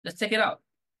Let's check it out.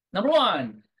 Number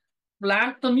one,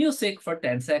 plank to music for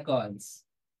 10 seconds.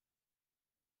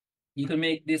 You can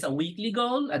make this a weekly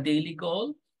goal, a daily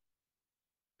goal.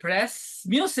 Press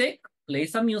music, play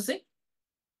some music,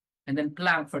 and then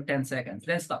plank for 10 seconds.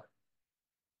 Then stop.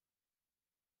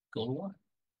 Goal one.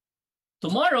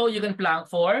 Tomorrow, you can plank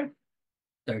for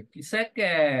 30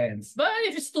 seconds. But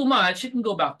if it's too much, you can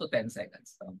go back to 10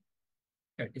 seconds. So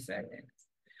 30 seconds.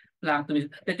 Plank to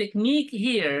music. The technique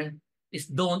here is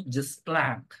don't just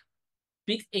plank.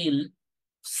 Pick a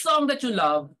song that you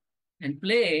love and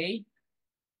play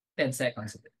 10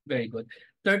 seconds. Very good.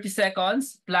 30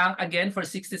 seconds, plank again for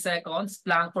 60 seconds,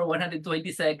 plank for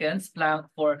 120 seconds, plank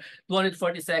for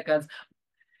 240 seconds,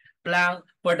 plank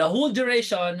for the whole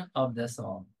duration of the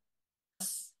song.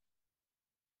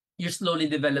 You're slowly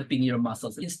developing your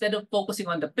muscles. Instead of focusing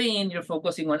on the pain, you're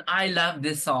focusing on, I love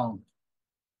this song.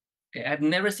 Okay, I've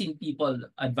never seen people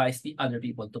advise the other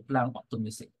people to plank up to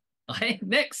music. Okay,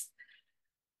 next,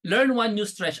 learn one new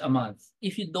stretch a month.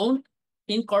 If you don't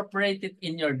incorporate it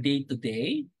in your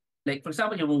day-to-day, like for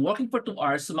example, you're working for 2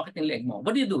 hours, sumakit yung leg mo.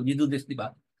 What do? You do this, di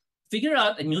ba? Figure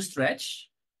out a new stretch,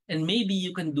 and maybe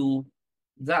you can do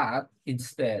that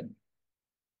instead.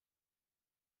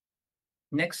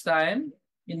 Next time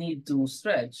you need to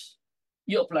stretch,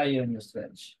 you apply your new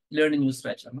stretch. Learn a new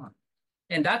stretch a month.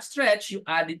 And that stretch, you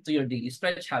add it to your daily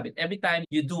stretch habit. Every time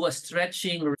you do a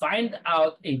stretching, find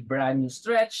out a brand new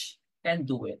stretch and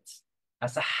do it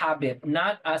as a habit,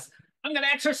 not as, I'm going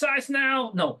to exercise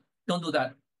now. No, don't do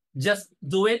that. Just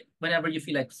do it whenever you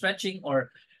feel like stretching, or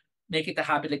make it a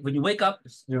habit. Like when you wake up,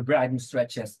 your brand new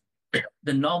stretches.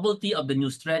 The novelty of the new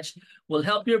stretch will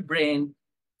help your brain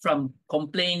from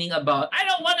complaining about, I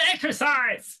don't want to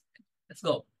exercise. Let's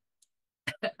go.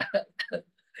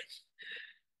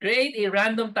 Create a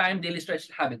random time daily stretch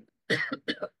habit.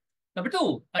 Number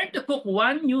two, learn to cook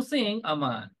one new thing a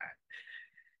month.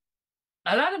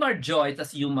 A lot of our joys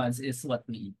as humans is what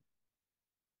we eat.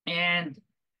 And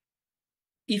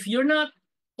if you're not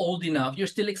old enough, you're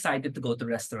still excited to go to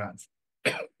restaurants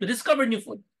to discover new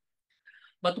food.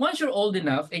 But once you're old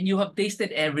enough and you have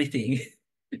tasted everything,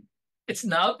 it's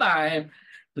now time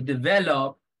to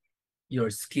develop your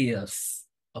skills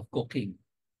of cooking.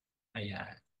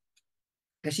 Ayan.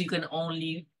 Because you can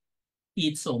only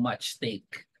eat so much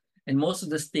steak. And most of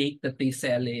the steak that they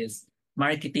sell is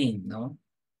marketing, no?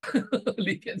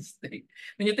 Vegan steak.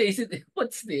 When you taste it,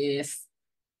 what's this?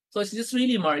 So it's just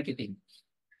really marketing.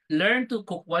 Learn to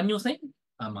cook one new thing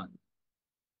a month.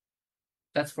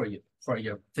 That's for you, for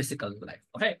your physical life.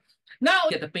 Okay. Now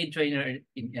get a paid trainer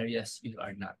in areas you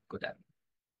are not good at.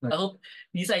 I hope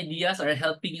these ideas are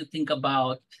helping you think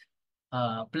about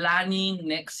planning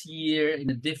next year in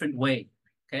a different way.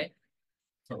 Okay.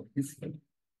 So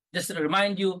just to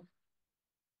remind you,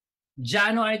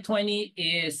 January 20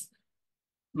 is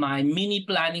my mini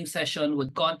planning session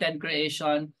with content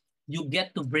creation. You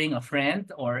get to bring a friend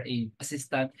or a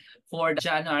assistant for the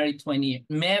January 20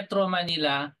 Metro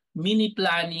Manila mini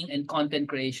planning and content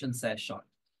creation session.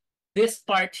 This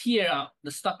part here,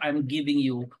 the stuff I'm giving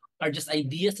you are just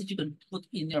ideas that you can put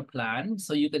in your plan.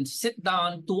 So you can sit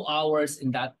down 2 hours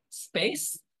in that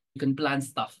space. You can plan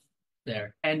stuff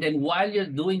there. And then while you're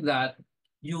doing that,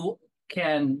 you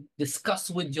can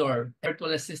discuss with your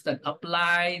virtual assistant,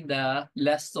 apply the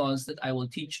lessons that I will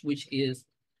teach, which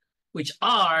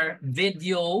are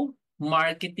video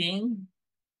marketing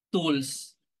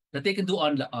tools that they can do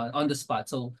on the spot.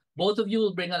 So both of you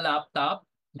will bring a laptop,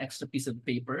 extra piece of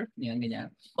paper,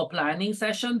 ganyan. A planning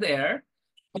session there.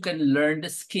 You can learn the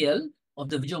skill of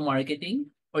the video marketing,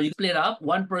 or you split up.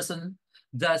 One person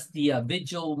does the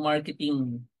video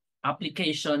marketing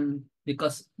application,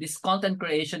 because this content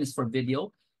creation is for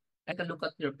video. Take a look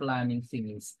at your planning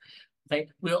things. Okay,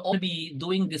 we'll all be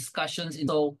doing discussions,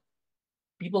 so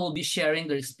people will be sharing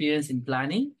their experience in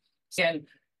planning. And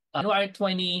January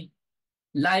 20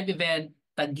 live event,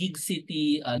 Taguig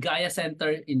City, Gaia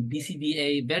Center in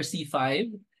BCDA, Versi 5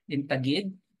 in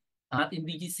Taguig, not in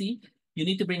BGC. You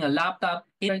need to bring a laptop,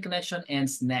 internet connection, and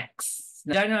snacks.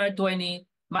 January 20,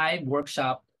 my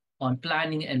workshop on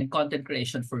planning and content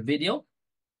creation for video.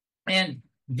 And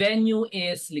venue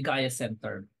is Ligaya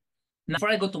Center. Now, before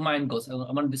I go to Mind Goals, I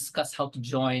want to discuss how to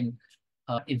join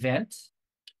event.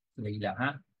 Lang,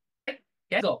 ha? Okay,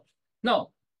 go.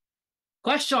 No.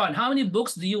 Question, how many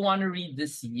books do you want to read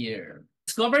this year?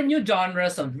 Discover new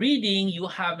genres of reading you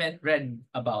haven't read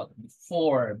about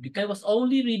before. Because I was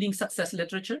only reading success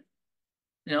literature,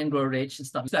 and Grow Rich and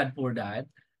stuff, Sad Poor Dad,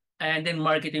 and then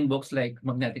marketing books like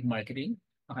Magnetic Marketing.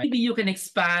 Okay. Maybe you can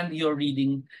expand your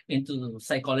reading into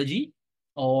psychology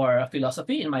or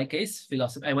philosophy. In my case,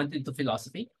 philosophy. I went into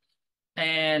philosophy.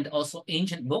 and also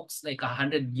ancient books, like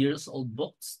 100 years old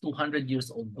books, 200 years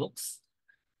old books,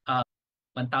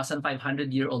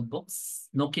 1,500-year-old books.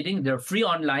 No kidding, they're free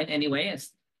online anyway. I've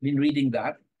been reading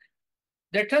that.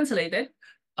 They're translated.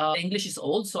 English is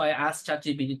old, so I asked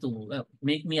ChatGPT to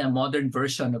make me a modern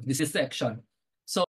version of this section.